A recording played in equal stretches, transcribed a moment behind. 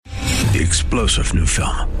the explosive new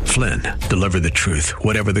film, Flynn, Deliver the Truth,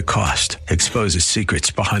 Whatever the Cost, exposes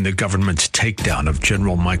secrets behind the government's takedown of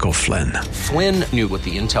General Michael Flynn. Flynn knew what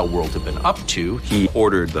the intel world had been up to. He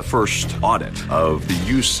ordered the first audit of the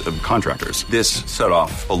use of contractors. This set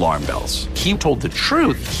off alarm bells. He told the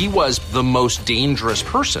truth. He was the most dangerous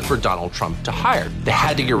person for Donald Trump to hire. They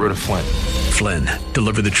had to get rid of Flynn. Flynn,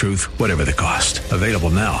 Deliver the Truth, Whatever the Cost. Available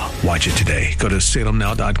now. Watch it today. Go to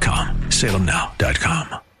salemnow.com.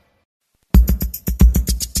 salemnow.com.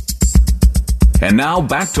 And now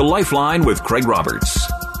back to Lifeline with Craig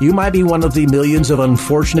Roberts. You might be one of the millions of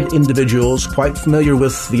unfortunate individuals quite familiar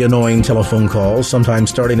with the annoying telephone calls, sometimes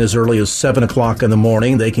starting as early as 7 o'clock in the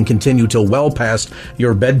morning. They can continue till well past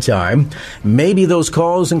your bedtime. Maybe those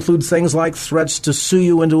calls include things like threats to sue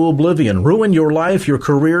you into oblivion, ruin your life, your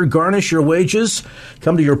career, garnish your wages,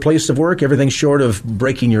 come to your place of work, everything short of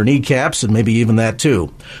breaking your kneecaps, and maybe even that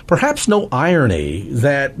too. Perhaps no irony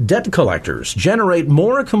that debt collectors generate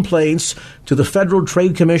more complaints to the Federal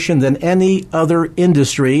Trade Commission than any other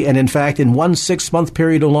industry. And in fact, in one 6-month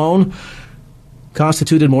period alone,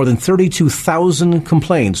 constituted more than 32,000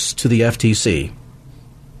 complaints to the FTC.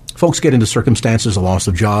 Folks get into circumstances, a loss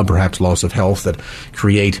of job, perhaps loss of health, that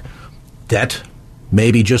create debt,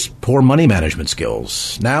 maybe just poor money management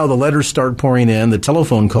skills. Now the letters start pouring in, the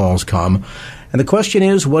telephone calls come, and the question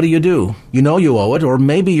is, what do? You know you owe it, or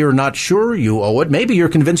maybe you're not sure you owe it. Maybe you're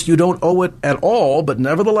convinced you don't owe it at all, but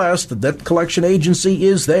nevertheless, the debt collection agency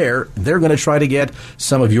is there. They're going to try to get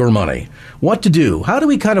some of your money. What to do? How do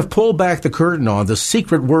we kind of pull back the curtain on the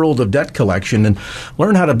secret world of debt collection and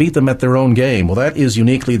learn how to beat them at their own game? Well, that is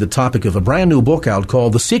uniquely the topic of a brand new book out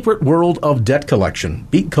called The Secret World of Debt Collection.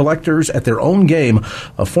 Beat collectors at their own game.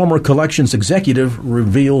 A former collections executive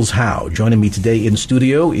reveals how. Joining me today in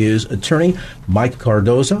studio is attorney Mike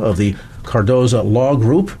Cardoza of the Cardoza Law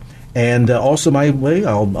Group. And also,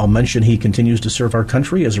 I'll mention he continues to serve our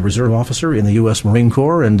country as a reserve officer in the U.S. Marine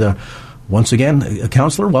Corps. And once again, a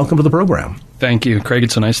counselor, welcome to the program. Thank you, Craig.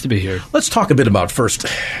 It's so nice to be here. Let's talk a bit about first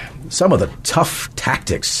some of the tough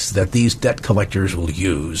tactics that these debt collectors will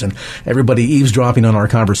use. And everybody eavesdropping on our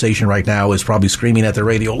conversation right now is probably screaming at the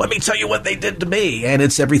radio, let me tell you what they did to me. And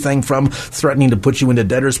it's everything from threatening to put you into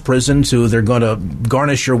debtor's prison to they're going to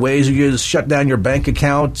garnish your wages, shut down your bank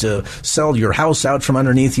account, to sell your house out from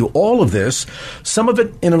underneath you. All of this, some of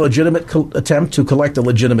it in a legitimate attempt to collect a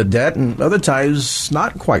legitimate debt, and other times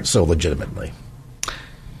not quite so legitimately.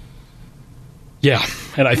 Yeah,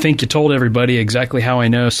 and I think you told everybody exactly how I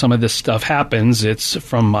know some of this stuff happens. It's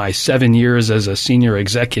from my 7 years as a senior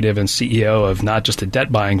executive and CEO of not just a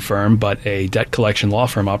debt buying firm, but a debt collection law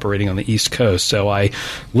firm operating on the East Coast. So I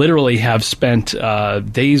literally have spent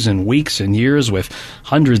days and weeks and years with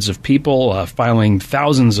hundreds of people filing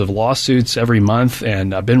thousands of lawsuits every month,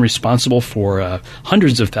 and I've been responsible for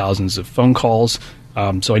hundreds of thousands of phone calls.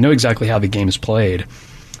 So I know exactly how the game is played.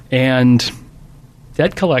 And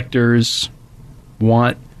debt collectors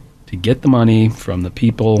want to get the money from the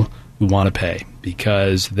people who want to pay,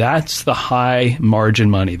 because that's the high margin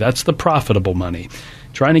money. That's the profitable money.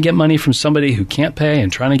 Trying to get money from somebody who can't pay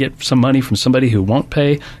and trying to get some money from somebody who won't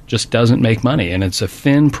pay just doesn't make money, and it's a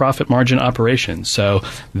thin profit margin operation. So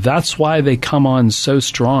that's why they come on so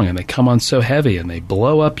strong and they come on so heavy, and they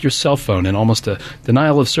blow up your cell phone in almost a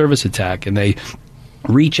denial of service attack, and they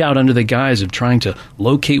reach out under the guise of trying to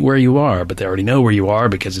locate where you are, but they already know where you are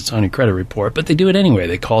because it's on your credit report. But they do it anyway.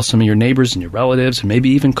 They call some of your neighbors and your relatives and maybe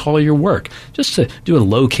even call your work just to do a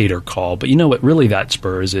locator call. But you know what really that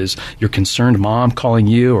spurs is your concerned mom calling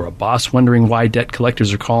you, or a boss wondering why debt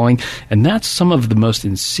collectors are calling. And that's some of the most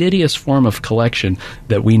insidious form of collection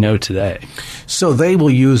that we know today. So they will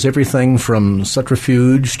use everything from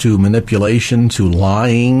subterfuge to manipulation to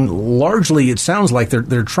lying. Largely, it sounds like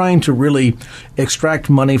they're trying to really extract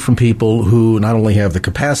money from people who not only have the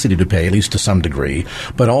capacity to pay, at least to some degree,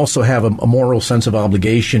 but also have a moral sense of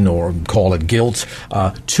obligation, or call it guilt,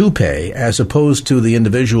 to pay, as opposed to the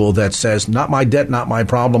individual that says, not my debt, not my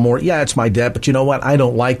problem, or yeah, it's my debt, but you know what, I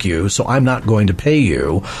don't like you, so I'm not going to pay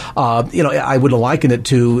you. I would liken it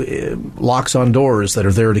to locks on doors that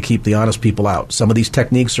are there to keep the honest people out. Some of these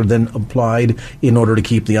techniques are then applied in order to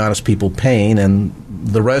keep the honest people paying, and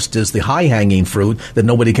the rest is the high-hanging fruit that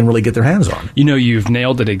nobody can really get their hands on. You know, you've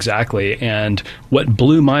nailed it exactly. And what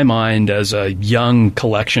blew my mind as a young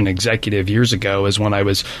collection executive years ago is when I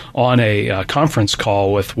was on a conference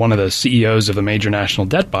call with one of the CEOs of the major national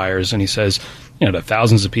debt buyers, and he says, to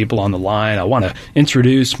thousands of people on the line, I want to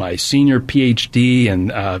introduce my senior PhD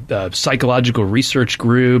and psychological research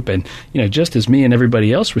group. And, just as me and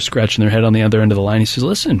everybody else were scratching their head on the other end of the line, he says,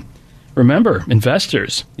 listen, remember,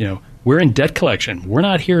 investors, We're in debt collection. We're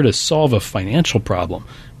not here to solve a financial problem.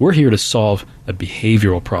 We're here to solve a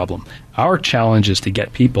behavioral problem. Our challenge is to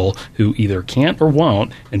get people who either can't or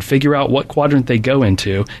won't and figure out what quadrant they go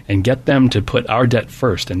into and get them to put our debt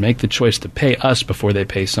first and make the choice to pay us before they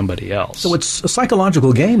pay somebody else. So it's a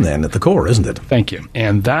psychological game then at the core, isn't it? Thank you.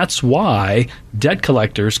 And that's why debt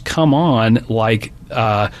collectors come on like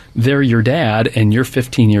they're your dad and you're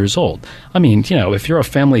 15 years old. I mean, if you're a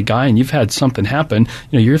family guy and you've had something happen,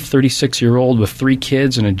 you're a 36-year-old with 3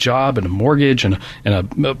 kids and a job and a mortgage and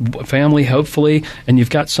a family, hopefully, and you've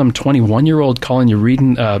got some 21-year-old calling you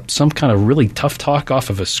reading some kind of really tough talk off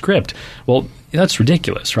of a script. Well, that's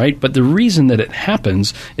ridiculous, right? But the reason that it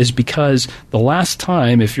happens is because the last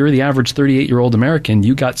time, if you're the average 38-year-old American,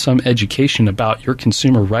 you got some education about your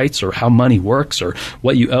consumer rights or how money works or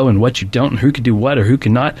what you owe and what you don't and who could do what or who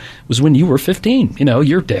could not, was when you were 15.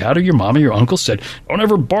 Your dad or your mom or your uncle said, don't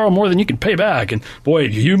ever borrow more than you can pay back. And boy,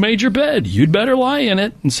 you made your bed. You'd better lie in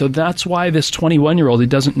it. And so that's why this 21-year-old who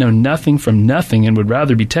doesn't know nothing from nothing and would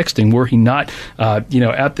rather be texting were he not,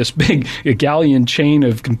 at this big galleon chain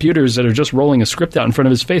of computers that are just rolling a script out in front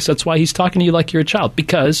of his face. That's why he's talking to you like you're a child,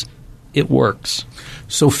 because it works.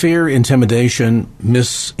 So fear, intimidation,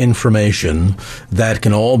 misinformation, that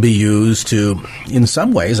can all be used to, in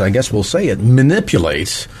some ways, I guess we'll say it,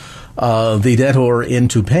 manipulate the debtor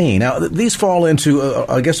into paying. Now, these fall into,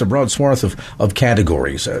 I guess, a broad swath of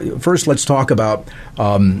categories. First, let's talk about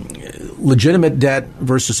legitimate debt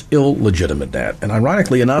versus illegitimate debt. And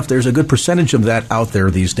ironically enough, there's a good percentage of that out there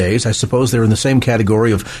these days. I suppose they're in the same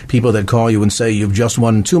category of people that call you and say, you've just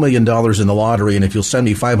won $2 million in the lottery, and if you'll send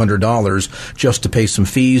me $500 just to pay some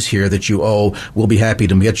fees here that you owe, we'll be happy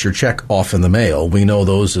to get your check off in the mail. We know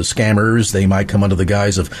those as scammers. They might come under the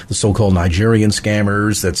guise of the so-called Nigerian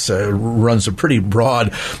scammers. That's runs a pretty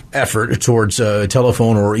broad effort towards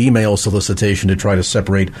telephone or email solicitation to try to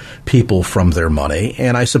separate people from their money.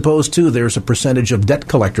 And I suppose, too, there's a percentage of debt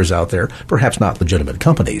collectors out there, perhaps not legitimate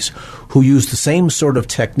companies, who use the same sort of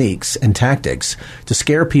techniques and tactics to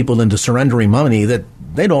scare people into surrendering money that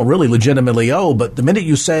they don't really legitimately owe. But the minute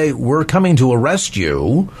you say, we're coming to arrest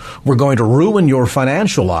you, we're going to ruin your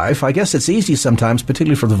financial life, I guess it's easy sometimes,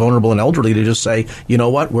 particularly for the vulnerable and elderly, to just say, you know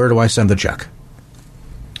what, where do I send the check?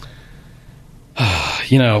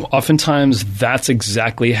 Oftentimes that's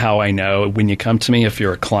exactly how I know. When you come to me, if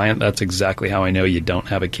you're a client, that's exactly how I know you don't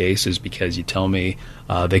have a case, is because you tell me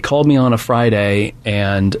they called me on a Friday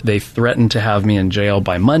and they threatened to have me in jail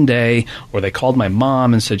by Monday, or they called my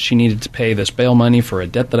mom and said she needed to pay this bail money for a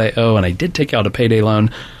debt that I owe, and I did take out a payday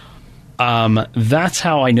loan. That's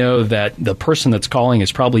how I know that the person that's calling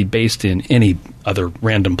is probably based in any other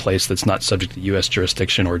random place that's not subject to U.S.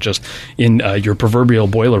 jurisdiction or just in your proverbial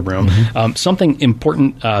boiler room. Mm-hmm. Something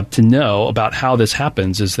important to know about how this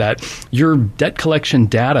happens is that your debt collection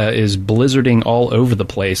data is blizzarding all over the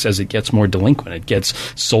place as it gets more delinquent. It gets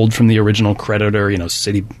sold from the original creditor.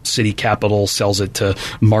 City Capital sells it to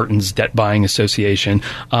Martin's Debt Buying Association,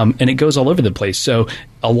 and it goes all over the place. So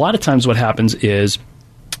a lot of times what happens is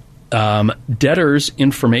debtors'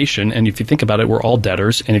 information, and if you think about it, we're all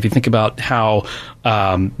debtors, and if you think about how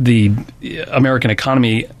the American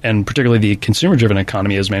economy, and particularly the consumer-driven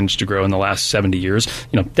economy, has managed to grow in the last 70 years,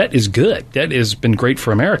 debt is good. Debt has been great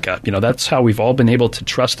for America. That's how we've all been able to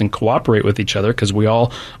trust and cooperate with each other, because we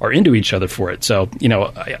all are into each other for it. So,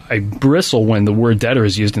 I bristle when the word debtor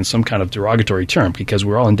is used in some kind of derogatory term, because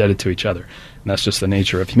we're all indebted to each other. And that's just the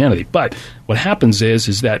nature of humanity. But what happens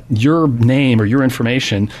is that your name or your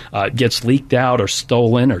information gets leaked out or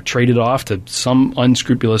stolen or traded off to some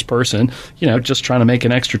unscrupulous person, just trying to make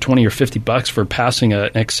an extra $20 or $50 for passing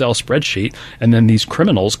an Excel spreadsheet. And then these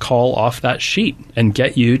criminals call off that sheet and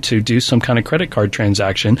get you to do some kind of credit card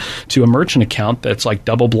transaction to a merchant account that's like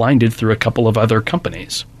double blinded through a couple of other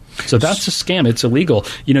companies. So that's a scam. It's illegal.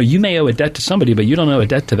 You may owe a debt to somebody, but you don't owe a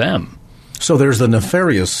debt to them. So there's the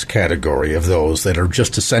nefarious category of those that are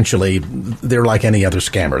just essentially, they're like any other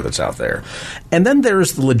scammer that's out there. And then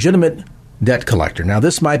there's the legitimate debt collector. Now,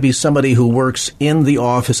 this might be somebody who works in the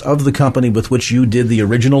office of the company with which you did the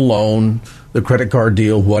original loan, the credit card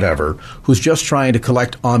deal, whatever, who's just trying to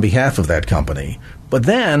collect on behalf of that company. But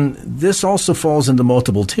then this also falls into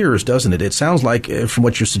multiple tiers, doesn't it? It sounds like, from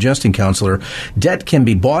what you're suggesting, Counselor, debt can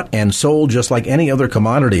be bought and sold just like any other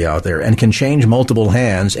commodity out there and can change multiple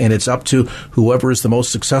hands, and it's up to whoever is the most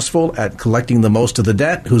successful at collecting the most of the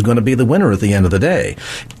debt who's going to be the winner at the end of the day.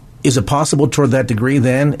 Is it possible toward that degree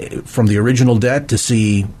then, from the original debt, to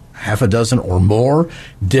see half a dozen or more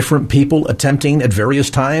different people attempting at various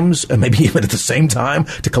times, maybe even at the same time,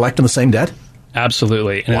 to collect on the same debt?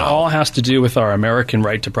 Absolutely. And It all has to do with our American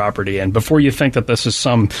right to property. And before you think that this is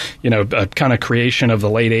some, kind of creation of the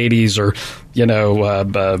late 80s or,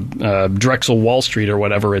 Drexel Wall Street or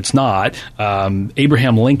whatever, it's not.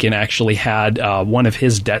 Abraham Lincoln actually had one of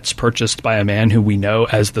his debts purchased by a man who we know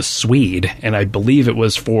as the Swede. And I believe it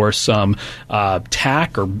was for some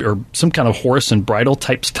tack or some kind of horse and bridle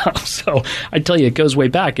type stuff. So I tell you, it goes way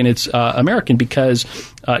back. And it's American because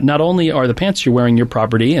not only are the pants you're wearing your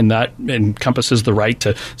property, and that encompasses the right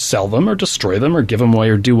to sell them or destroy them or give them away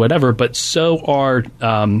or do whatever, but so are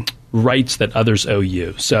rights that others owe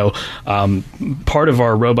you. So part of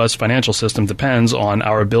our robust financial system depends on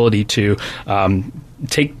our ability to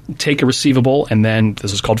take a receivable, and then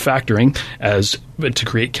this is called factoring, as to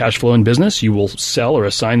create cash flow in business. You will sell or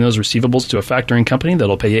assign those receivables to a factoring company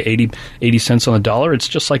that'll pay you 80 cents on the dollar. It's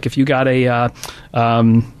just like if you got a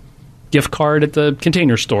gift card at the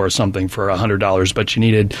Container Store or something for $100, but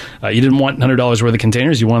you didn't want $100 worth of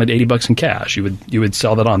containers. You wanted $80 in cash. You would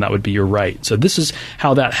sell that on. That would be your right. So this is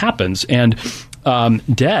how that happens. And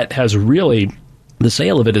debt has really, the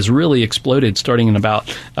sale of it has really exploded starting in about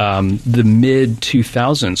the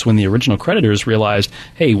mid-2000s when the original creditors realized,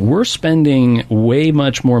 hey, we're spending way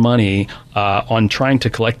much more money on trying to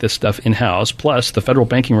collect this stuff in-house. Plus, the federal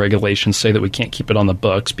banking regulations say that we can't keep it on the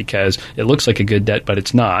books because it looks like a good debt, but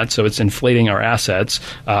it's not. So it's inflating our assets,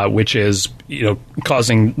 which is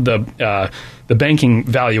causing the banking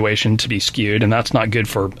valuation to be skewed, and that's not good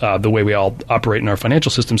for the way we all operate in our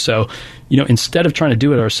financial system. So, instead of trying to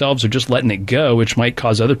do it ourselves or just letting it go, which might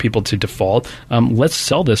cause other people to default, let's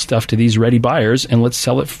sell this stuff to these ready buyers, and let's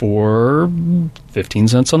sell it for 15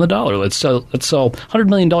 cents on the dollar. Let's sell $100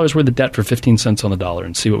 million worth of debt for 15 cents on the dollar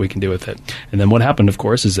and see what we can do with it. And then what happened, of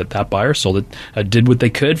course, is that buyer sold it, did what they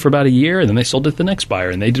could for about a year, and then they sold it to the next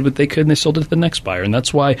buyer, and they did what they could, and they sold it to the next buyer. And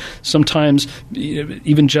that's why sometimes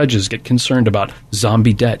even judges get concerned about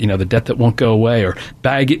zombie debt, the debt that won't go away, or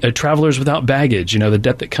travelers without baggage, the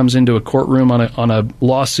debt that comes into a courtroom on a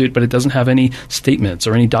lawsuit, but it doesn't have any statements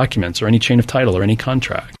or any documents or any chain of title or any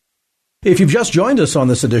contract. If you've just joined us on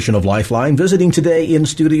this edition of Lifeline, visiting today in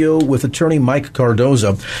studio with attorney Mike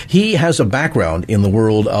Cardoza. He has a background in the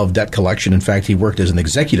world of debt collection. In fact, he worked as an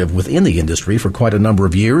executive within the industry for quite a number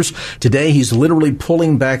of years. Today, he's literally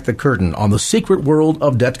pulling back the curtain on the secret world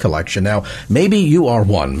of debt collection. Now, maybe you are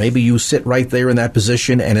one. Maybe you sit right there in that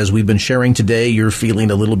position, and as we've been sharing today, you're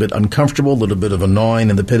feeling a little bit uncomfortable, a little bit of a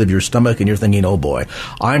gnawing in the pit of your stomach, and you're thinking, oh boy,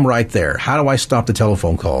 I'm right there. How do I stop the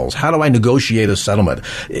telephone calls? How do I negotiate a settlement?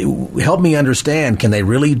 Help me understand, can they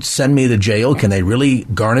really send me to jail? Can they really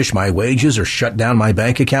garnish my wages or shut down my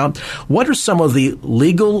bank account? What are some of the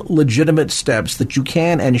legal, legitimate steps that you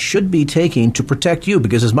can and should be taking to protect you?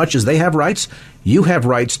 Because as much as they have rights, you have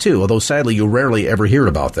rights too, although sadly you rarely ever hear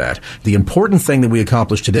about that. The important thing that we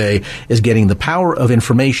accomplished today is getting the power of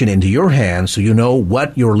information into your hands so you know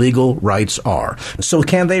what your legal rights are. So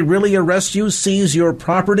can they really arrest you, seize your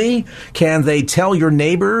property? Can they tell your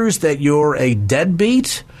neighbors that you're a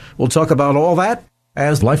deadbeat? We'll talk about all that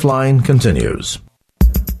as Lifeline continues.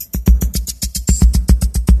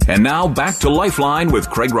 And now back to Lifeline with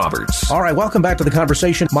Craig Roberts. All right, welcome back to the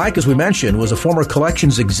conversation. Mike, as we mentioned, was a former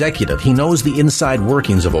collections executive. He knows the inside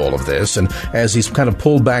workings of all of this. And as he's kind of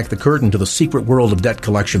pulled back the curtain to the secret world of debt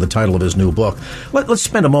collection, the title of his new book, let's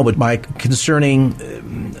spend a moment, Mike, concerning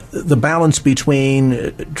the balance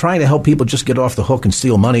between trying to help people just get off the hook and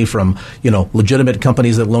steal money from, legitimate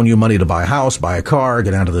companies that loan you money to buy a house, buy a car,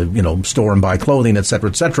 get out of the, store and buy clothing, et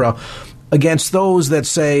cetera, against those that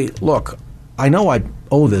say, look, I know I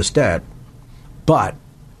owe this debt, but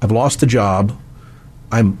I've lost the job.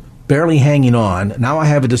 I'm barely hanging on. Now I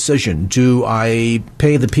have a decision. Do I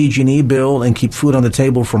pay the PG&E bill and keep food on the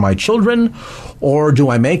table for my children, or do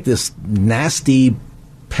I make this nasty,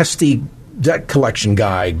 pesky debt collection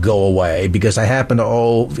guy go away because I happen to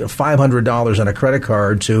owe $500 on a credit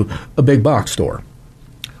card to a big box store?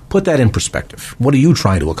 Put that in perspective. What are you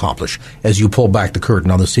trying to accomplish as you pull back the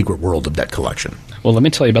curtain on the secret world of debt collection? Well, let me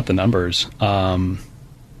tell you about the numbers.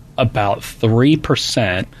 About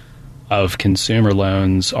 3% of consumer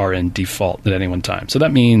loans are in default at any one time. So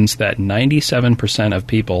that means that 97% of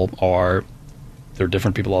people there are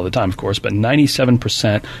different people all the time, of course, but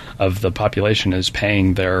 97% of the population is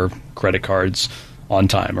paying their credit cards on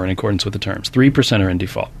time or in accordance with the terms. 3% are in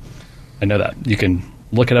default. I know that. You can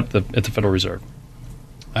look it up at the Federal Reserve.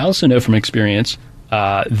 I also know from experience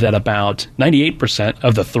that about 98%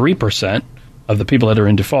 of the 3% of the people that are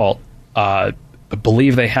in default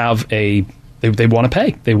believe they have a they want to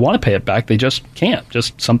pay. They want to pay it back. They just can't.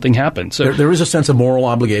 Just something happened. So there is a sense of moral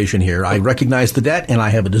obligation here. I recognize the debt, and I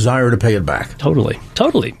have a desire to pay it back. Totally.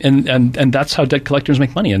 And that's how debt collectors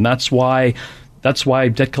make money, and that's why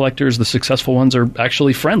debt collectors, the successful ones, are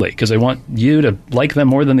actually friendly, because they want you to like them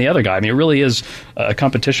more than the other guy. I mean, it really is a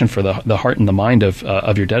competition for the heart and the mind of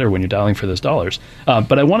your debtor when you're dialing for those dollars.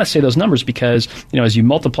 But I want to say those numbers because, as you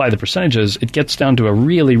multiply the percentages, it gets down to a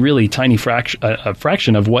really, really tiny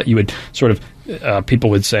fraction of what you would sort of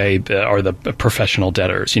people would say are the professional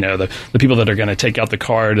debtors, the people that are going to take out the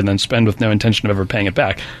card and then spend with no intention of ever paying it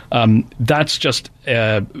back. That's just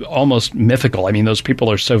almost mythical. I mean, those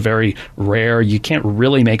people are so very rare. You can't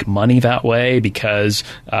really make money that way because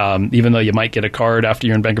even though you might get a card after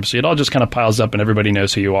you're in bankruptcy, it all just kind of piles up and everybody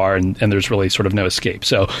knows who you are, and there's really sort of no escape.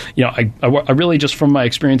 So, I really just from my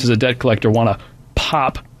experience as a debt collector want to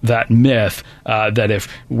pop that myth that if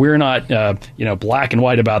we're not, black and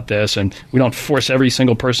white about this, and we don't force every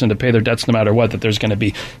single person to pay their debts no matter what, that there's going to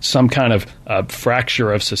be some kind of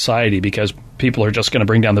fracture of society because people are just going to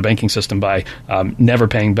bring down the banking system by never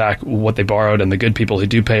paying back what they borrowed, and the good people who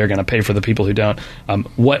do pay are going to pay for the people who don't.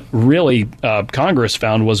 What really Congress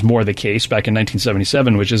found was more the case back in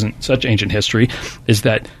 1977, which isn't such ancient history, is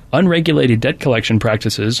that unregulated debt collection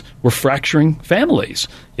practices were fracturing families.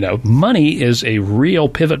 Money is a real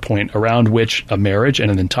pivot point around which a marriage and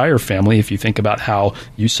an entire family, if you think about how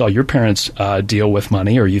you saw your parents deal with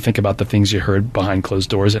money, or you think about the things you heard behind closed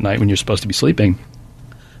doors at night when you're supposed to be sleeping,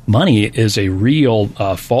 money is a real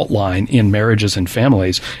fault line in marriages and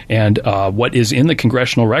families. And what is in the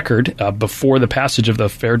congressional record before the passage of the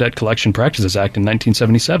Fair Debt Collection Practices Act in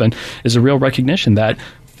 1977 is a real recognition that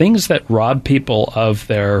things that rob people of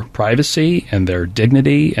their privacy and their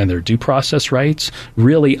dignity and their due process rights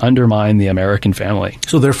really undermine the American family.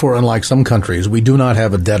 So therefore, unlike some countries, we do not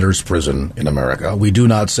have a debtor's prison in America. We do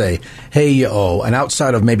not say, hey, you owe, and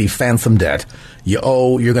outside of maybe phantom debt, you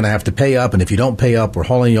owe, you're going to have to pay up, and if you don't pay up, we're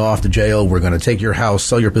hauling you off to jail, we're going to take your house,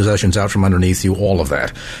 sell your possessions out from underneath you, all of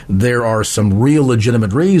that. There are some real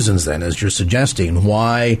legitimate reasons then, as you're suggesting,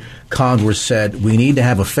 why Congress said we need to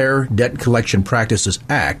have a Fair Debt Collection Practices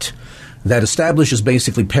Act that establishes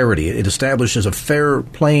basically parity. It establishes a fair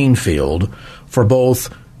playing field for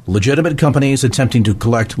both legitimate companies attempting to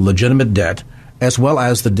collect legitimate debt, as well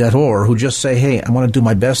as the debtor who just say, hey, I want to do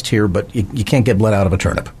my best here, but you can't get blood out of a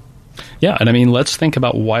turnip. Yeah, and I mean, let's think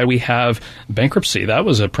about why we have bankruptcy. That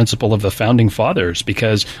was a principle of the Founding Fathers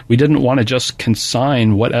because we didn't want to just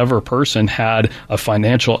consign whatever person had a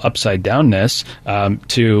financial upside-downness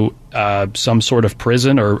to some sort of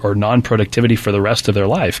prison or non-productivity for the rest of their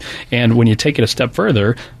life. And when you take it a step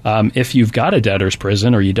further, if you've got a debtor's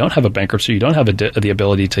prison or you don't have a bankruptcy, you don't have the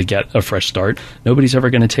ability to get a fresh start, nobody's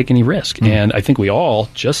ever going to take any risk. Mm. And I think we all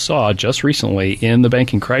just saw just recently in the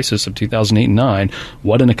banking crisis of 2008 and 9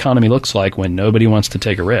 what an economy looks like when nobody wants to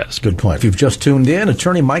take a risk. Good point. If you've just tuned in,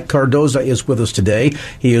 attorney Mike Cardoza is with us today.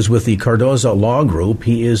 He is with the Cardoza Law Group.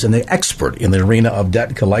 He is an expert in the arena of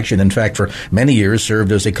debt collection. In fact, for many years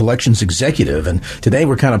served as a collections executive. And today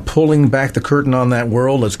we're kind of pulling back the curtain on that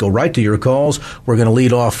world. Let's go right to your calls. We're going to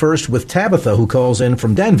lead off first with Tabitha, who calls in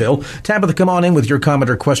from Danville. Tabitha, come on in with your comment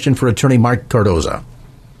or question for attorney Mike Cardoza.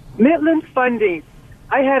 Midland Funding.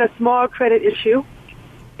 I had a small credit issue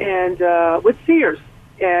and with Sears,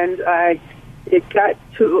 and it got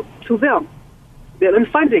to them. Midland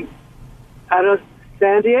Funding out of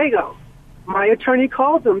San Diego. My attorney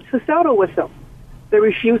called them to settle with them. They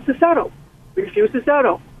refused to settle. Would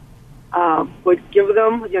give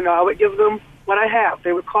them, I would give them what I have.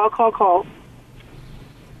 They would call.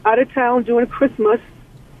 Out of town during Christmas,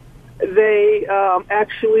 they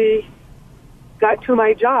actually got to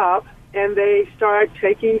my job and they started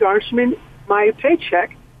garnishing my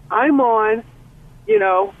paycheck. I'm on,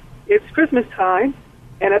 it's Christmas time,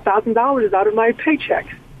 and $1,000 is out of my paycheck.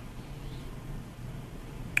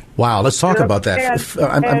 Wow, let's talk about that.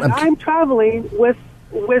 I'm traveling with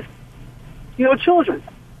children.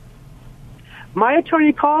 My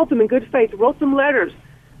attorney called them in good faith, wrote them letters.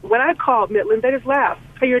 When I called Midland, they just laughed.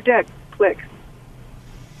 Pay your debt. Click.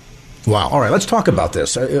 Wow. All right, let's talk about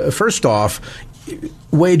this. First off,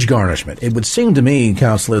 wage garnishment. It would seem to me,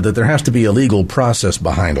 Counselor, that there has to be a legal process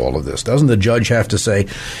behind all of this. Doesn't the judge have to say,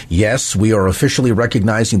 yes, we are officially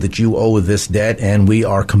recognizing that you owe this debt and we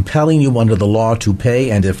are compelling you under the law to pay,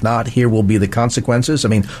 and if not, here will be the consequences? I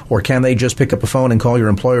mean, or can they just pick up a phone and call your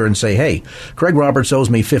employer and say, hey, Craig Roberts owes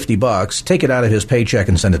me $50, take it out of his paycheck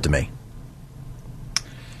and send it to me?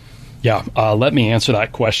 Yeah, let me answer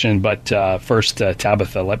that question. But first,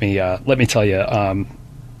 Tabitha, let me tell you,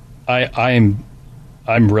 I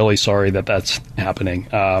I'm really sorry that that's happening.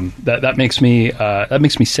 That makes me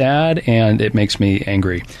sad, and it makes me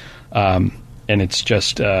angry. And it's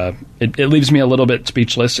just it leaves me a little bit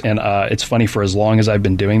speechless. And it's funny, for as long as I've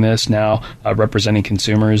been doing this now, representing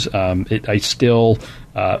consumers, I still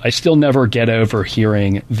never get over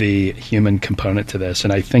hearing the human component to this.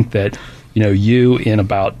 And I think that you in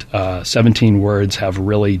about 17 words have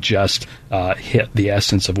really just hit the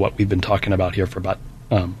essence of what we've been talking about here for about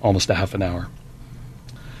almost a half an hour.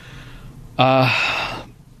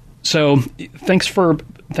 So thanks for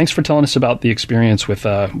telling us about the experience with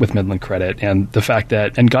Midland Credit, and the fact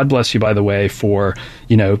that, and God bless you, by the way, for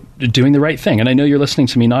doing the right thing. And I know you're listening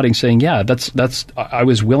to me nodding, saying, yeah, that's I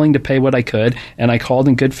was willing to pay what I could, and I called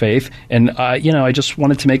in good faith, and I just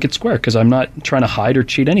wanted to make it square because I'm not trying to hide or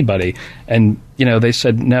cheat anybody. And they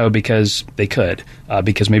said no because they could,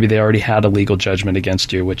 because maybe they already had a legal judgment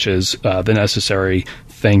against you, which is the necessary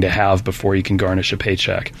thing to have before you can garnish a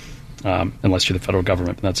paycheck. Unless you're the federal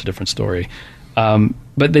government, and that's a different story.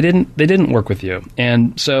 But they didn't work with you.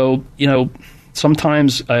 And so,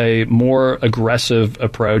 sometimes a more aggressive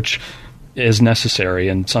approach is necessary,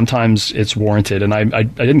 and sometimes it's warranted. And I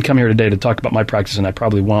didn't come here today to talk about my practice, and I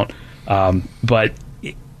probably won't. But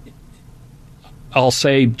I'll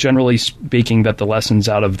say, generally speaking, that the lessons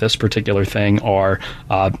out of this particular thing are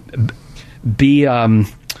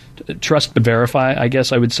trust but verify, I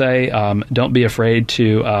guess I would say. Don't be afraid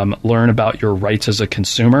to learn about your rights as a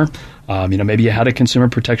consumer. Maybe you had a consumer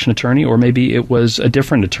protection attorney, or maybe it was a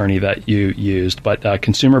different attorney that you used. But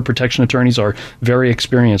consumer protection attorneys are very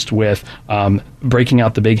experienced with breaking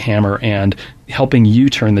out the big hammer and helping you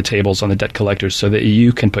turn the tables on the debt collectors so that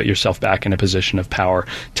you can put yourself back in a position of power,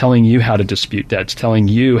 telling you how to dispute debts, telling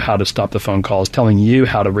you how to stop the phone calls, telling you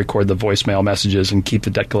how to record the voicemail messages and keep the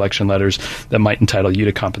debt collection letters that might entitle you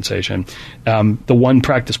to compensation. The one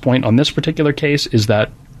practice point on this particular case is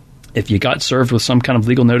that if you got served with some kind of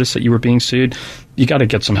legal notice that you were being sued, you got to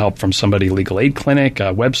get some help from somebody, legal aid clinic,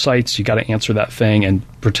 websites. You got to answer that thing and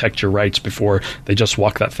protect your rights before they just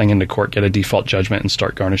walk that thing into court, get a default judgment, and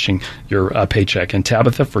start garnishing your paycheck. And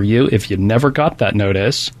Tabitha, for you, if you never got that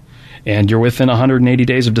notice, and you're within 180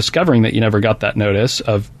 days of discovering that you never got that notice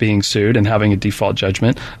of being sued and having a default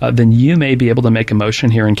judgment, then you may be able to make a motion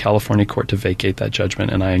here in California court to vacate that judgment.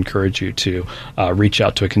 And I encourage you to reach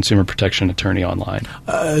out to a consumer protection attorney online.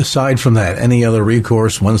 Aside from that, any other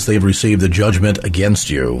recourse once they've received the judgment against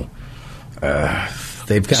you?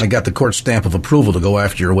 They've kind of got the court stamp of approval to go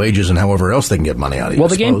after your wages and however else they can get money out of you. Well,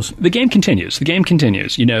 the game continues. The game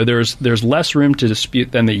continues. There's less room to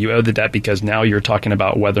dispute then that you owe the debt, because now you're talking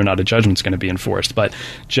about whether or not a judgment's going to be enforced. But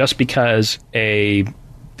just because a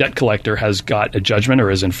debt collector has got a judgment, or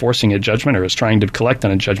is enforcing a judgment, or is trying to collect on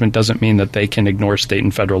a judgment, doesn't mean that they can ignore state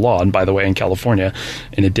and federal law. And by the way, in California,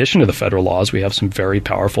 in addition to the federal laws, we have some very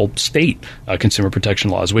powerful state consumer protection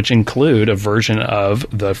laws, which include a version of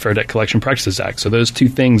the Fair Debt Collection Practices Act. So those two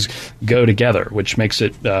things go together, which makes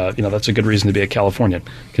it, that's a good reason to be a Californian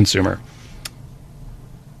consumer.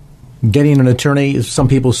 Getting an attorney, some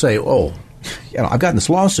people say, I've gotten this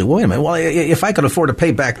lawsuit. Wait a minute. Well, if I could afford to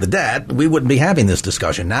pay back the debt, we wouldn't be having this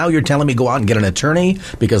discussion. Now you're telling me go out and get an attorney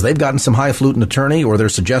because they've gotten some highfalutin attorney, or they're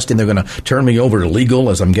suggesting they're going to turn me over to legal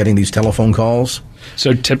as I'm getting these telephone calls?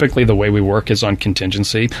 So typically the way we work is on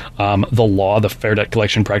contingency. The law, the Fair Debt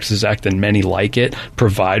Collection Practices Act, and many like it,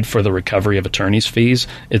 provide for the recovery of attorney's fees.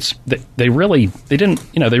 They really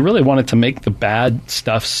wanted to make the bad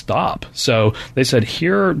stuff stop. So they said,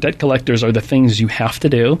 here, debt collectors are the things you have to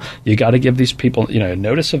do. You got to give these people,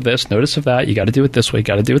 notice of this, notice of that. You got to do it this way, you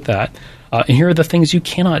got to do it that. And here are the things you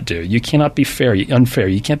cannot do. You cannot be unfair.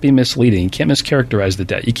 You can't be misleading. You can't mischaracterize the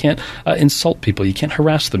debt. You can't insult people. You can't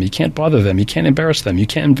harass them. You can't bother them. You can't embarrass them. You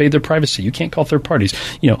can't invade their privacy. You can't call third parties.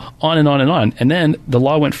 On and on and on. And then the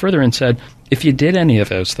law went further and said, if you did any of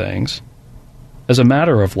those things, as a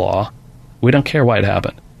matter of law, we don't care why it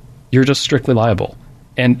happened. You're just strictly liable.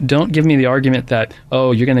 And don't give me the argument that,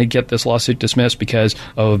 you're going to get this lawsuit dismissed because,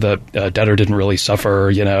 the debtor didn't really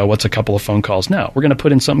suffer, what's a couple of phone calls? No, we're going to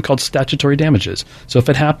put in something called statutory damages. So if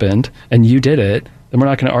it happened and you did it, then we're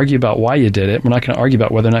not going to argue about why you did it. We're not going to argue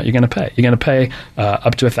about whether or not you're going to pay. You're going to pay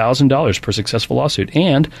up to $1,000 per successful lawsuit.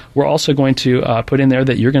 And we're also going to put in there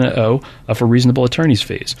that you're going to owe for reasonable attorney's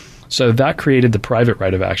fees. So that created the private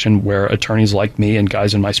right of action, where attorneys like me and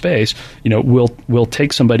guys in my space, will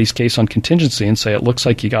take somebody's case on contingency and say, it looks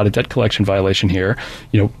like you got a debt collection violation here.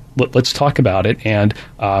 Let's talk about it. And,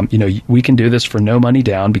 we can do this for no money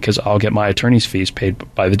down because I'll get my attorney's fees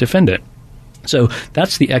paid by the defendant. So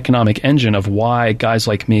that's the economic engine of why guys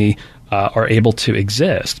like me are able to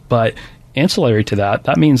exist. But ancillary to that,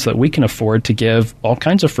 that means that we can afford to give all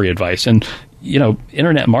kinds of free advice. And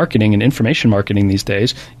internet marketing and information marketing these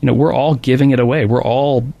days, we're all giving it away. We're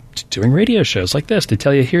all doing radio shows like this to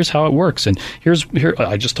tell you here's how it works, and here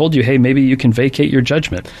I just told you, hey, maybe you can vacate your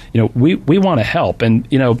judgment. We want to help, and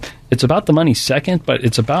it's about the money second, but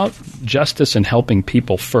it's about justice and helping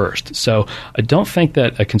people first. So I don't think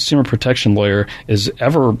that a consumer protection lawyer is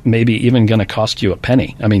ever maybe even going to cost you a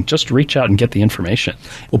penny. I mean, just reach out and get the information.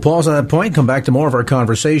 We'll pause on that point, come back to more of our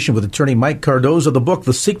conversation with attorney Mike Cardoza. The book,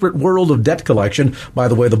 The Secret World of Debt Collection. By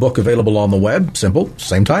the way, the book available on the web. Simple,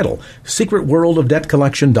 same title.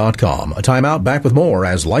 secretworldofdebtcollection.com. A timeout, back with more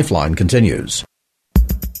as Lifeline continues.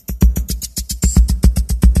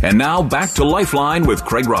 And now back to Lifeline with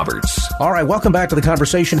Craig Roberts. All right, welcome back to the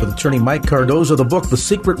conversation with attorney Mike Cardoza. The book, The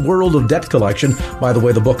Secret World of Debt Collection. By the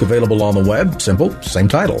way, the book available on the web. Simple, same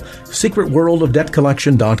title.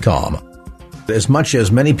 secretworldofdebtcollection.com. As much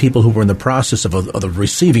as many people who were in the process of the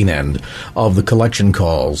receiving end of the collection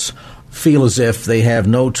calls feel as if they have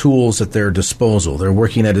no tools at their disposal. They're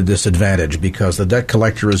working at a disadvantage because the debt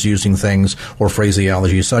collector is using things or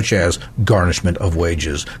phraseology such as garnishment of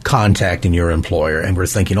wages, contacting your employer, and we're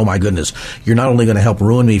thinking, oh my goodness, you're not only going to help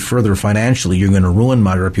ruin me further financially, you're going to ruin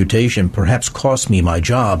my reputation, perhaps cost me my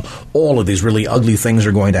job. All of these really ugly things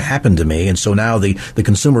are going to happen to me, and so now the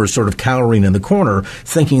consumer is sort of cowering in the corner,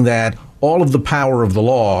 thinking that all of the power of the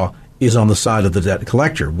law is on the side of the debt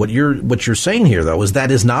collector. What you're saying here, though, is that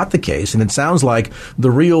is not the case, and it sounds like the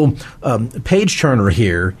real page turner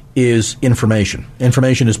here is information.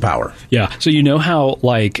 Information is power. Yeah. So how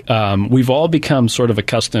we've all become sort of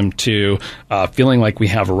accustomed to feeling like we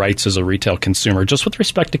have rights as a retail consumer just with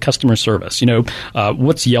respect to customer service.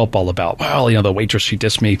 What's Yelp all about? Well, the waitress, she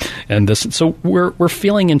dissed me and this. So we're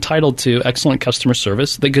feeling entitled to excellent customer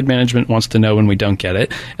service that good management wants to know when we don't get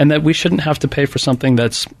it, and that we shouldn't have to pay for something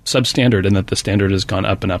that's substandard and that the standard has gone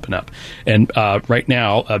up and up and up. And right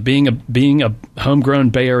now, being a homegrown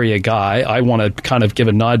Bay Area guy, I want to kind of give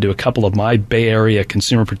a nod to a couple of my Bay Area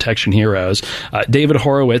consumer protection heroes. David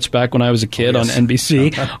Horowitz, back when I was a kid on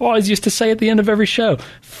NBC, always used to say at the end of every show,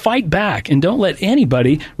 fight back and don't let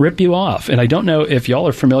anybody rip you off. And I don't know if y'all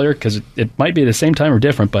are familiar, because it might be the same time or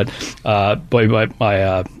different, but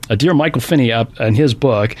my dear Michael Finney up in his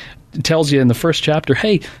book tells you in the first chapter,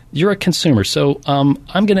 hey, you're a consumer, so I'm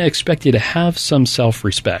going to expect you to have some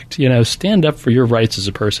self-respect. Stand up for your rights as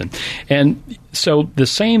a person. And so the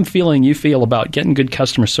same feeling you feel about getting good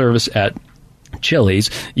customer service at Chili's,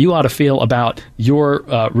 you ought to feel about your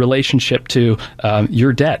relationship to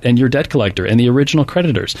your debt and your debt collector and the original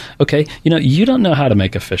creditors. Okay, you don't know how to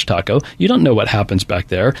make a fish taco. You don't know what happens back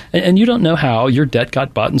there, and you don't know how your debt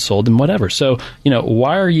got bought and sold and whatever. So,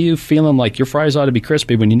 why are you feeling like your fries ought to be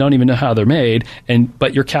crispy when you don't even know how they're made,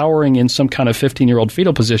 but you're cowering in some kind of 15-year-old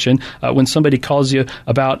fetal position when somebody calls you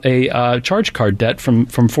about a charge card debt from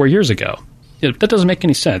 4 years ago? That doesn't make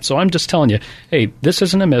any sense. So I'm just telling you, hey, this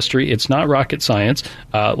isn't a mystery. It's not rocket science.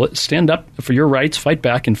 Let's stand up for your rights, fight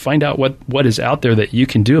back, and find out what is out there that you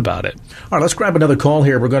can do about it. All right, let's grab another call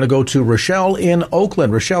here. We're going to go to Rochelle in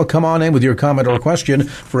Oakland. Rochelle, come on in with your comment or question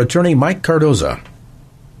for attorney Mike Cardoza.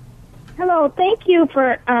 Hello. Thank you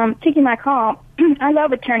for taking my call. I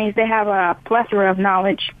love attorneys. They have a plethora of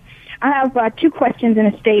knowledge. I have two questions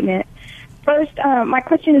and a statement. First, my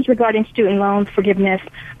question is regarding student loan forgiveness.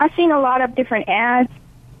 I've seen a lot of different ads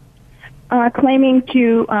claiming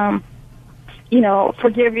to,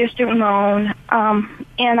 forgive your student loan,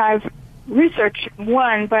 and I've researched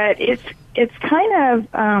one, but it's kind of,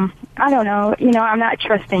 I don't know, I'm not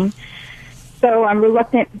trusting. So I'm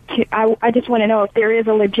reluctant to, I just want to know if there is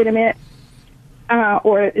a legitimate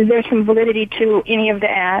or is there some validity to any of the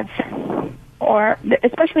ads, or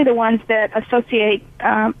especially the ones that associate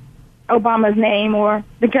Obama's name or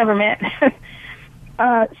the government.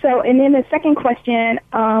 And then the second question,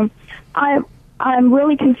 I'm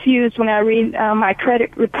really confused when I read my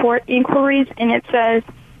credit report inquiries, and it says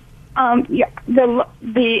the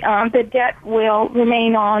debt will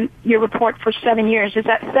remain on your report for 7 years. Is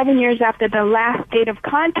that 7 years after the last date of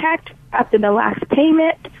contact, after the last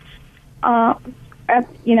payment?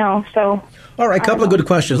 So. All right, couple of good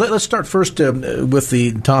questions. Let's start first with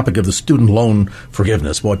the topic of the student loan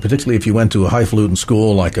forgiveness. Boy, particularly if you went to a highfalutin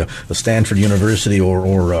school like a Stanford University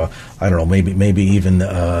or I don't know, maybe even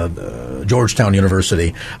Georgetown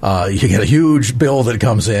University, you get a huge bill that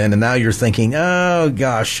comes in, and now you're thinking, oh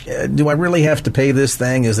gosh, do I really have to pay this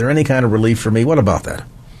thing? Is there any kind of relief for me? What about that?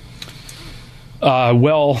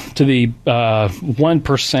 Well, to the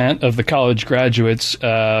 1% of the college graduates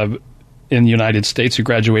in the United States who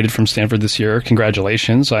graduated from Stanford this year.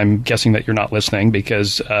 Congratulations. I'm guessing that you're not listening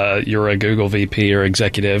because you're a Google VP or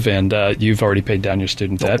executive and you've already paid down your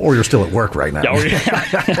student debt. Or you're still at work right now.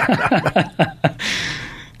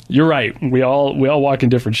 You're right. We all walk in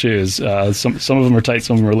different shoes. Some of them are tight,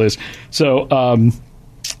 some of them are loose. So,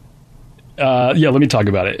 let me talk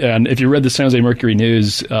about it. And if you read the San Jose Mercury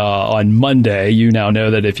News on Monday, you now know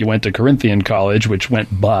that if you went to Corinthian College, which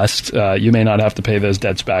went bust, you may not have to pay those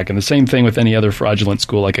debts back. And the same thing with any other fraudulent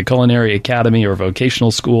school, like a culinary academy or a vocational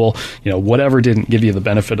school. Whatever didn't give you the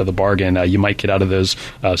benefit of the bargain, you might get out of those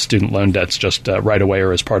student loan debts just right away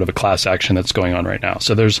or as part of a class action that's going on right now.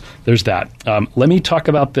 So there's that. Let me talk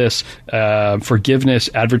about this forgiveness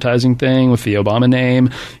advertising thing with the Obama name.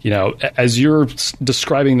 As you're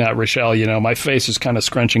describing that, Rochelle, my face is kind of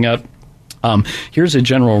scrunching up. Here's a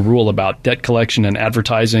general rule about debt collection and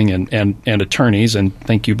advertising and attorneys. And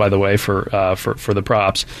thank you, by the way, for the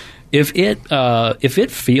props. If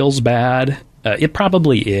it feels bad, it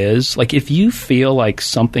probably is. Like if you feel like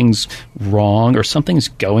something's wrong or something's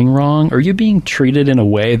going wrong, or you're being treated in a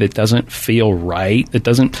way that doesn't feel right, that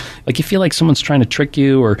doesn't, like you feel like someone's trying to trick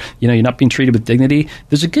you, or you're not being treated with dignity,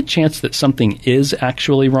 there's a good chance that something is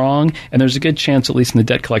actually wrong, and there's a good chance, at least in the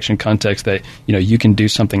debt collection context, that you can do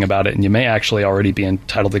something about it, and you may actually already be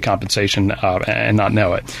entitled to compensation and not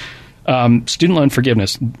know it. Student loan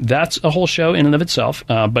forgiveness, that's a whole show in and of itself,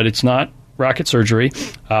 but it's not rocket surgery.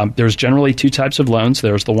 There's generally two types of loans.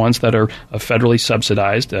 There's the ones that are federally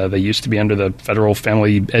subsidized. They used to be under the Federal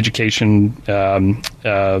Family Education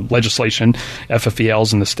legislation,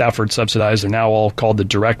 FFELs, and the Stafford subsidized. They're now all called the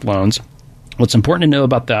direct loans. What's important to know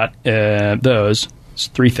about that, those, is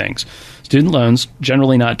three things. Student loans,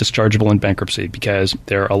 generally not dischargeable in bankruptcy because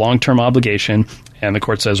they're a long-term obligation, and the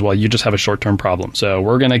court says, well, you just have a short-term problem. So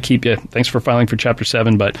we're going to keep you. Thanks for filing for Chapter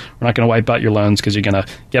 7, but we're not going to wipe out your loans because you're going to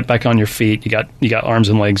get back on your feet. You got arms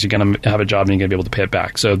and legs. You're going to have a job, and you're going to be able to pay it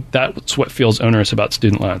back. So that's what feels onerous about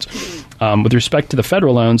student loans. With respect to the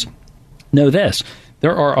federal loans, know this.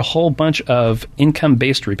 There are a whole bunch of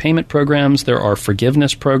income-based repayment programs. There are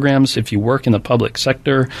forgiveness programs if you work in the public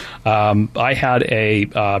sector. I had a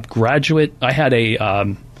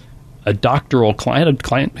doctoral client, a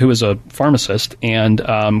client who was a pharmacist and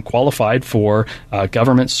qualified for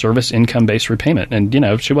government service income-based repayment.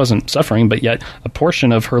 And, she wasn't suffering, but yet a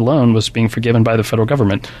portion of her loan was being forgiven by the federal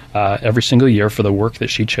government every single year for the work that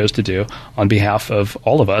she chose to do on behalf of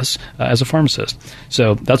all of us as a pharmacist.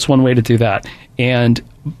 So that's one way to do that. And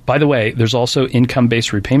by the way, there's also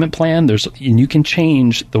income-based repayment plan. And you can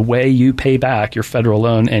change the way you pay back your federal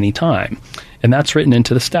loan anytime. And that's written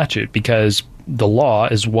into the statute because the law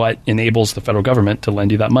is what enables the federal government to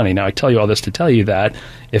lend you that money. Now, I tell you all this to tell you that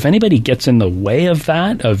if anybody gets in the way of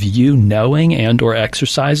that, of you knowing and or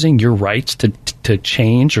exercising your rights to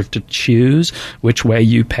change or to choose which way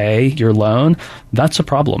you pay your loan, that's a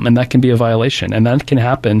problem, and that can be a violation. And that can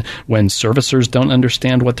happen when servicers don't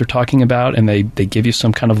understand what they're talking about and they give you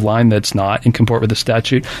some kind of line that's not in comport with the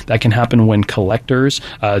statute. That can happen when collectors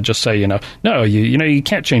just say, no, you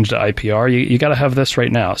can't change the IPR. You got to have this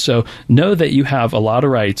right now. So know that you have a lot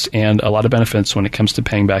of rights and a lot of benefits when it comes to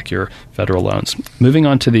paying back your federal loans. Moving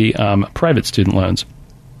on to the private student loans.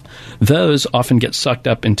 Those often get sucked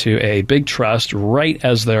up into a big trust right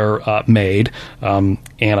as they're made.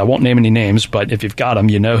 And I won't name any names, but if you've got them,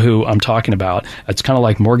 you know who I'm talking about. It's kind of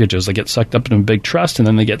like mortgages. They get sucked up in a big trust, and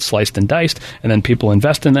then they get sliced and diced, and then people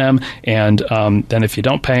invest in them. And then if you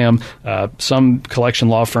don't pay them, some collection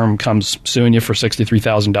law firm comes suing you for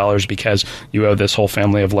 $63,000 because you owe this whole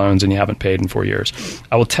family of loans and you haven't paid in 4 years.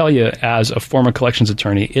 I will tell you, as a former collections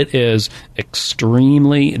attorney, it is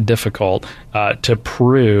extremely difficult to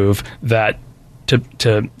prove that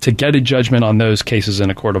to get a judgment on those cases in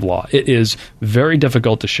a court of law. It is very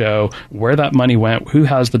difficult to show where that money went, who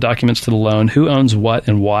has the documents to the loan, who owns what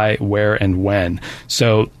and why, where, and when.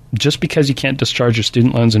 So just because you can't discharge your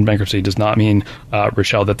student loans in bankruptcy does not mean,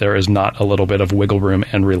 Rochelle, that there is not a little bit of wiggle room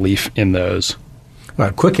and relief in those.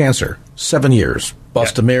 Quick answer. 7 years.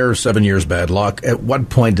 Bust a mirror, 7 years bad luck. At what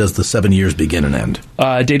point does the 7 years begin and end?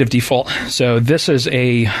 Date of default. So this is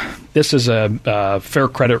a Fair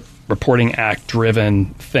Credit Reporting Act driven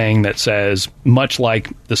thing that says, much like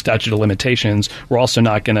the statute of limitations, we're also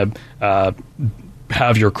not going to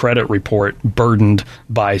have your credit report burdened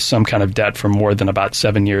by some kind of debt for more than about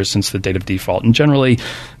 7 years since the date of default. And generally,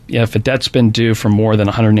 if a debt's been due for more than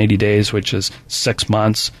 180 days, which is 6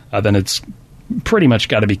 months, then it's pretty much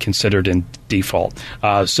got to be considered in default.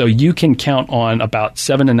 So you can count on about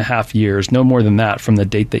 7.5 years, no more than that, from the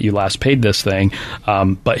date that you last paid this thing.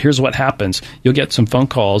 But here's what happens. You'll get some phone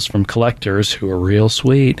calls from collectors who are real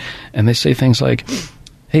sweet, and they say things like,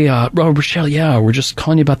 Hey, Rochelle, yeah, we're just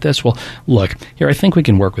calling you about this. Well, look, here, I think we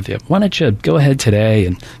can work with you. Why don't you go ahead today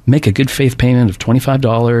and make a good faith payment of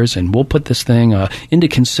 $25, and we'll put this thing into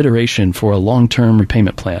consideration for a long-term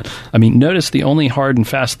repayment plan. I mean, notice the only hard and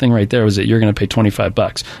fast thing right there was that you're going to pay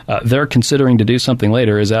 $25. They're considering to do something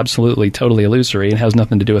later is absolutely totally illusory and has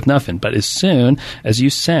nothing to do with nothing. But as soon as you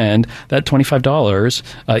send that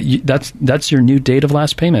 $25, that's your new date of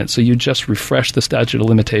last payment. So you just refresh the statute of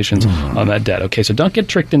limitations on that debt. Okay, so don't get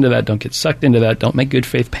tricked into that. Don't get sucked into that. Don't make good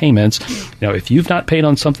faith payments. If you've not paid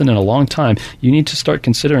on something in a long time, you need to start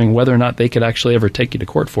considering whether or not they could actually ever take you to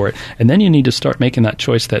court for it. And then you need to start making that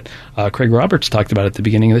choice that Craig Roberts talked about at the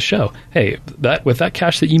beginning of the show. Hey, with that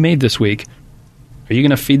cash that you made this week, are you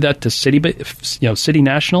going to feed that to City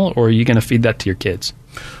National, or are you going to feed that to your kids?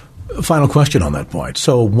 Final question on that point.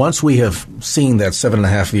 So once we have seen that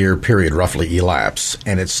 7.5-year period roughly elapse,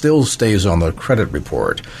 and it still stays on the credit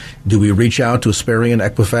report, do we reach out to Asperian,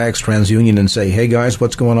 Equifax, TransUnion and say, hey guys,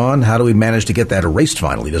 what's going on? How do we manage to get that erased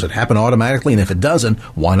finally? Does it happen automatically? And if it doesn't,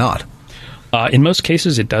 why not? In most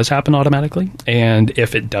cases, it does happen automatically. And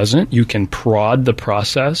if it doesn't, you can prod the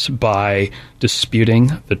process by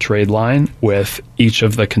disputing the trade line with each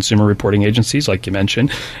of the consumer reporting agencies, like you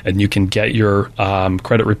mentioned. And you can get your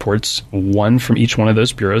credit reports, one from each one of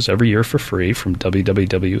those bureaus every year for free from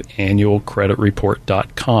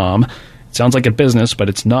www.annualcreditreport.com. It sounds like a business, but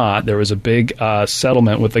it's not. There was a big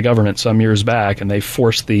settlement with the government some years back, and they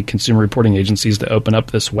forced the consumer reporting agencies to open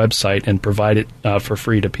up this website and provide it for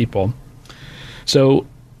free to people. So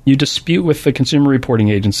you dispute with the consumer reporting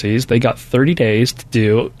agencies. They got 30 days to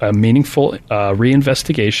do a meaningful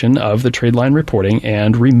reinvestigation of the trade line reporting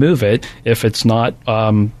and remove it if it's not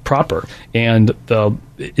proper. And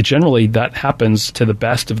generally that happens to the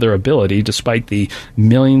best of their ability, despite the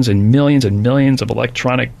millions and millions and millions of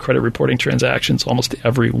electronic credit reporting transactions almost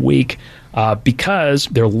every week, because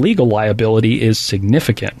their legal liability is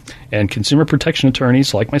significant. And consumer protection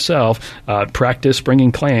attorneys like myself practice bringing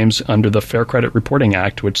claims under the Fair Credit Reporting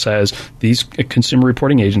Act, which says these consumer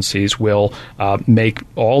reporting agencies will make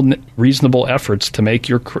all reasonable efforts to make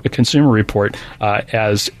your consumer report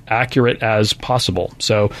as accurate as possible.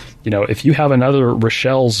 So, if you have another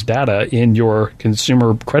Rochelle's data in your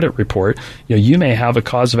consumer credit report, you may have a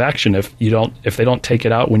cause of action if they don't take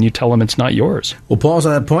it out when you tell them it's not yours. We'll pause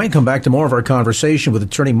on that point, come back to more of our conversation with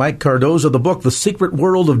attorney Mike Cardoza. The book, The Secret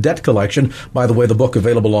World of Debt Collection. By the way, the book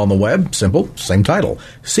available on the web. Simple, same title.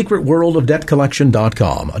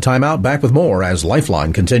 SecretWorldOfDebtCollection.com. A timeout, back with more as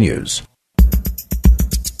Lifeline continues.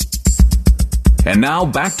 And now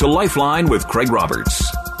back to Lifeline with Craig Roberts.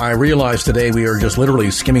 I realize today we are just literally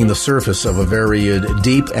skimming the surface of a very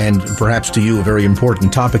deep and perhaps to you a very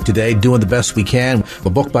important topic today, doing the best we can. The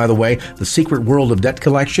book, by the way, The Secret World of Debt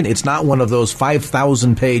Collection, it's not one of those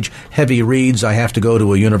 5,000-page heavy reads I have to go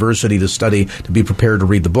to a university to study to be prepared to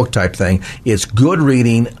read the book type thing. It's good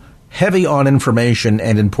reading, heavy on information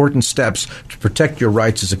and important steps to protect your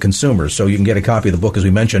rights as a consumer. So you can get a copy of the book, as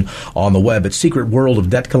we mentioned, on the web at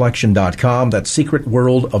secretworldofdebtcollection.com. That's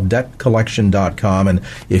secretworldofdebtcollection.com. And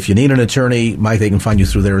if you need an attorney, Mike, they can find you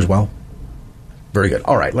through there as well. Very good.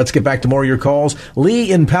 All right, let's get back to more of your calls. Lee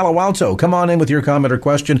in Palo Alto, come on in with your comment or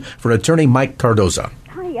question for attorney Mike Cardoza.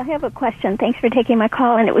 Hi, I have a question. Thanks for taking my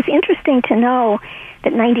call. And it was interesting to know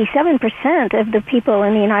that 97% of the people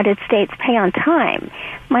in the United States pay on time.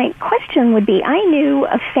 My question would be, I knew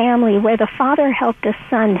a family where the father helped a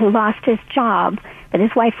son who lost his job, but his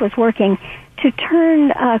wife was working, to turn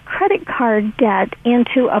a credit card debt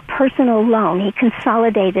into a personal loan. He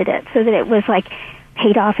consolidated it so that it was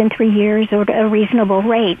paid off in 3 years or at a reasonable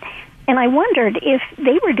rate. And I wondered if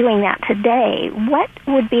they were doing that today, what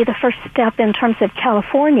would be the first step in terms of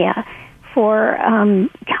California for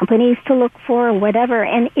companies to look for or whatever?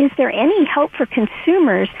 And is there any help for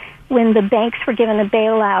consumers when the banks were given a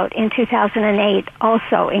bailout in 2008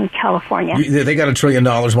 also in California? They got $1 trillion.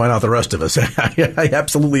 Why not the rest of us? I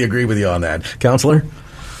absolutely agree with you on that. Counselor?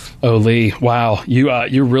 Oh, Lee, wow.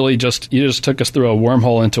 You really just took us through a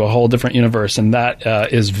wormhole into a whole different universe, and that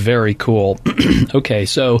is very cool. Okay,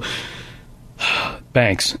 so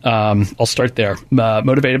banks. I'll start there.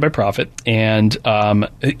 Motivated by profit, and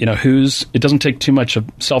it doesn't take too much of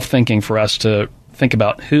self-thinking for us to think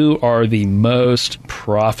about who are the most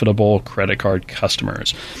profitable credit card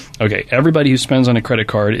customers. Okay, everybody who spends on a credit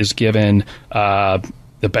card is given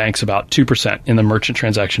the banks about 2% in the merchant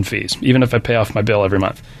transaction fees, even if I pay off my bill every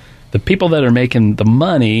month. The people that are making the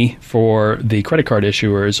money for the credit card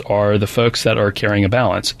issuers are the folks that are carrying a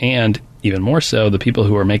balance, and even more so, the people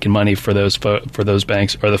who are making money for those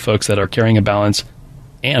banks are the folks that are carrying a balance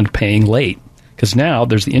and paying late, because now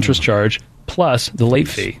there's the interest charge plus the late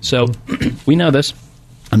fee. So we know this.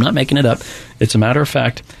 I'm not making it up. It's a matter of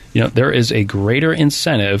fact. There is a greater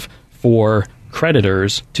incentive for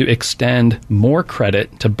creditors to extend more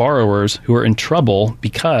credit to borrowers who are in trouble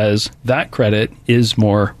because that credit is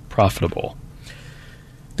more profitable.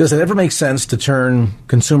 Does it ever make sense to turn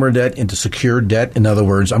consumer debt into secured debt? In other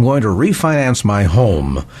words, I'm going to refinance my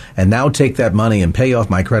home and now take that money and pay off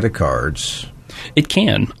my credit cards. It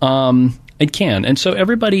can. It can. And so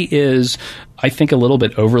everybody is, I think, a little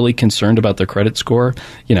bit overly concerned about their credit score.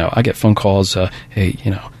 I get phone calls, hey,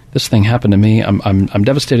 this thing happened to me. I'm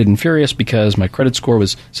devastated and furious because my credit score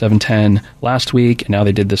was 710 last week, and now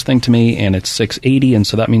they did this thing to me, and it's 680, and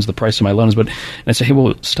so that means the price of my loan is. But and I say, hey,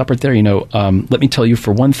 well, stop right there. Let me tell you,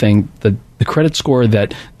 for one thing, the credit score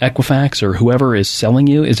that Equifax or whoever is selling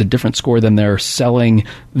you is a different score than they're selling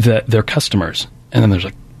their customers. And then there's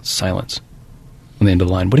like silence on the end of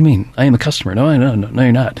the line. What do you mean? I am the customer. No,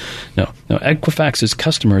 you're not. No. Equifax's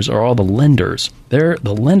customers are all the lenders. The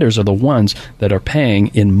lenders are the ones that are paying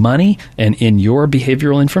in money and in your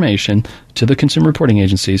behavioral information to the consumer reporting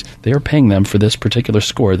agencies. They are paying them for this particular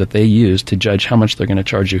score that they use to judge how much they're going to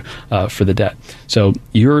charge you for the debt. So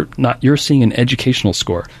you're seeing an educational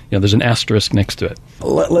score. There's an asterisk next to it.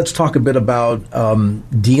 Let's talk a bit about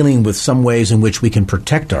dealing with some ways in which we can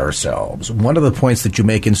protect ourselves. One of the points that you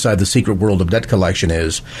make inside the secret world of debt collection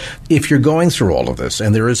is if you're going through all of this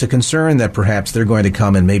and there is a concern that perhaps they're going to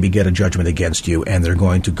come and maybe get a judgment against you and they're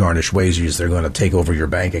going to garnish wages, they're going to take over your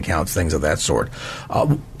bank accounts, things of that sort.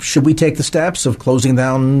 Should we take the steps of closing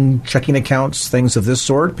down checking accounts, things of this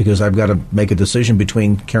sort, because I've got to make a decision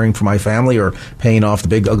between caring for my family or paying off the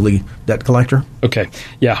big, ugly debt collector? Okay.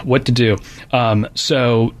 Yeah, what to do.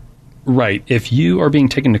 Right. If you are being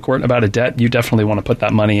taken to court about a debt, you definitely want to put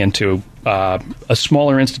that money into a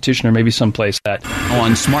smaller institution or maybe someplace that...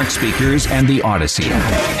 On smart speakers and the Odyssey.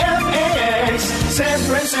 San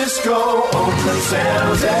Francisco, Oakland, San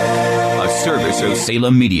Jose. A service of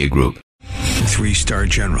Salem Media Group. 3-star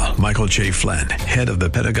General Michael J. Flynn, head of the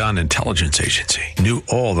Pentagon Intelligence Agency, knew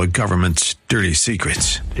all the government's dirty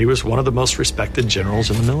secrets. He was one of the most respected generals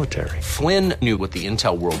in the military. Flynn knew what the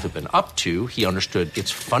intel world had been up to. He understood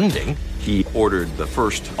its funding. He ordered the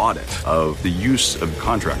first audit of the use of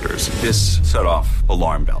contractors. This set off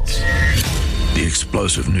alarm bells. The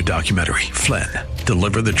explosive new documentary, Flynn,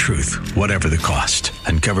 Deliver the Truth, Whatever the Cost,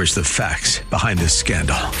 uncovers the facts behind this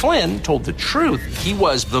scandal. Flynn told the truth. He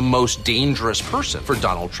was the most dangerous person for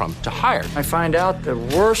Donald Trump to hire. I find out the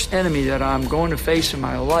worst enemy that I'm going to face in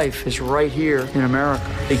my life is right here in America.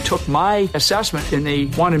 They took my assessment and they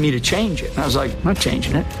wanted me to change it. And I was like, I'm not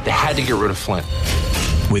changing it. They had to get rid of Flynn.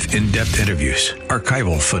 With in-depth interviews,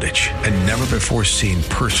 archival footage, and never-before-seen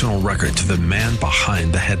personal records of the man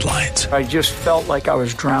behind the headlines. I just felt like I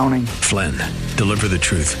was drowning. Flynn, Deliver the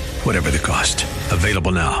Truth, Whatever the Cost.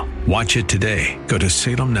 Available now. Watch it today. Go to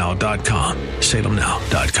salemnow.com.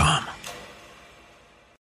 salemnow.com.